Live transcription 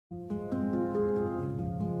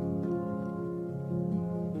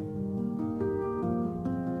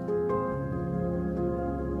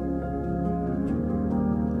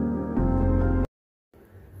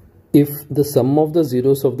If the sum of the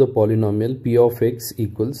zeros of the polynomial p of x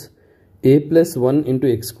equals a plus 1 into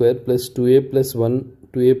x square plus 2a plus 1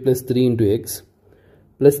 2a plus 3 into x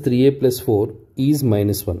plus 3a plus 4 is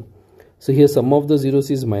minus 1. So here sum of the zeros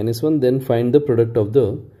is minus 1, then find the product of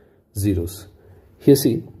the zeros. Here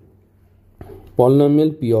see,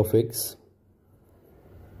 polynomial p of x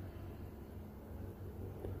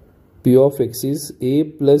is a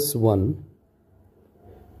plus 1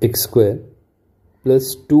 x square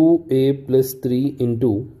plus 2a plus 3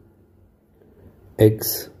 into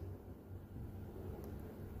x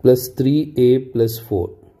plus 3a plus 4.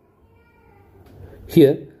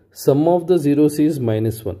 Here sum of the zeros is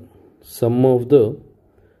minus 1. Sum of the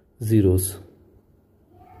zeros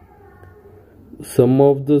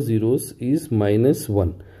is minus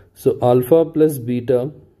 1. So alpha plus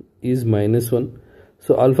beta is minus 1.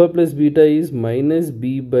 So alpha plus beta is minus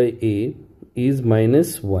b by a is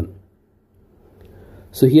minus 1.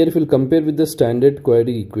 So here if we will compare with the standard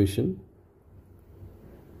quadratic equation,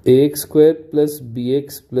 ax square plus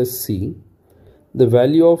bx plus c, the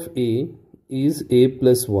value of a is a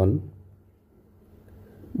plus 1,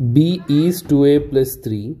 b is 2a plus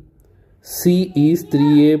 3, c is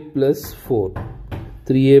 3a plus 4.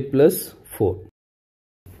 3a plus 4.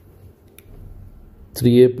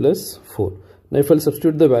 Now if I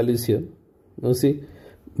substitute the values here, now see,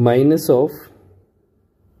 minus of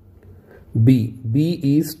b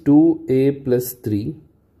is 2a plus 3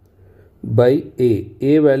 by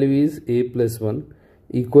a value is a plus 1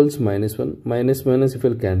 equals minus 1. Minus minus if I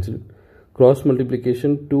will cancel it, cross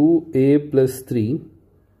multiplication 2a plus 3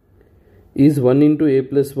 is 1 into a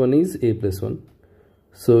plus 1 is a plus 1.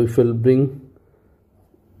 So if I will bring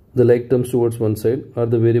the like terms towards one side or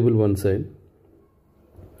the variable one side,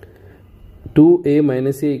 2a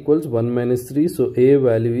minus a equals 1 minus 3, so a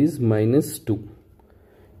value is minus 2.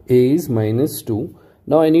 A is minus 2.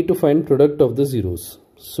 Now I need to find product of the zeros.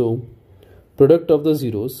 So product of the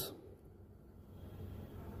zeros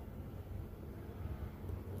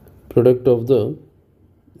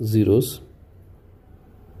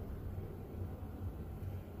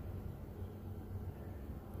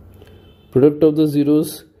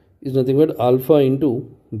is nothing but alpha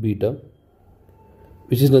into beta,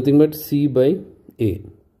 which is nothing but c by a.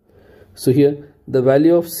 So here the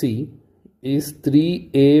value of c is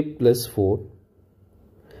 3a plus 4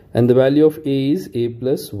 and the value of a is a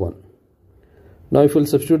plus 1. Now if we will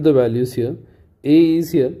substitute the values here, a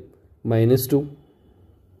is here minus 2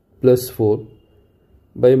 plus 4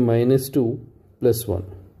 by minus 2 plus 1.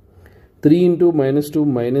 3 into minus 2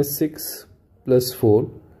 minus 6 plus 4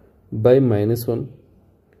 by minus 1.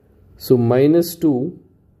 So minus 2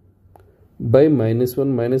 by minus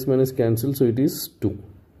 1, minus minus cancel, so it is 2.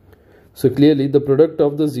 So clearly the product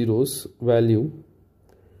of the zeros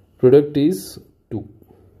product is 2.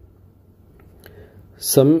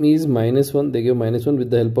 Sum is minus 1, they gave minus 1, with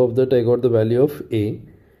the help of that I got the value of a,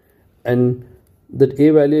 and that a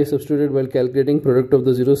value I substituted while calculating product of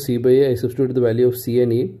the zeros c by a, I substituted the value of c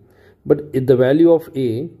and a, but the value of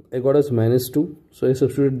a I got as minus 2, so I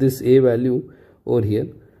substituted this a value over here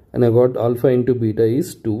and I got alpha into beta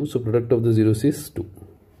is 2, so product of the zeros is 2.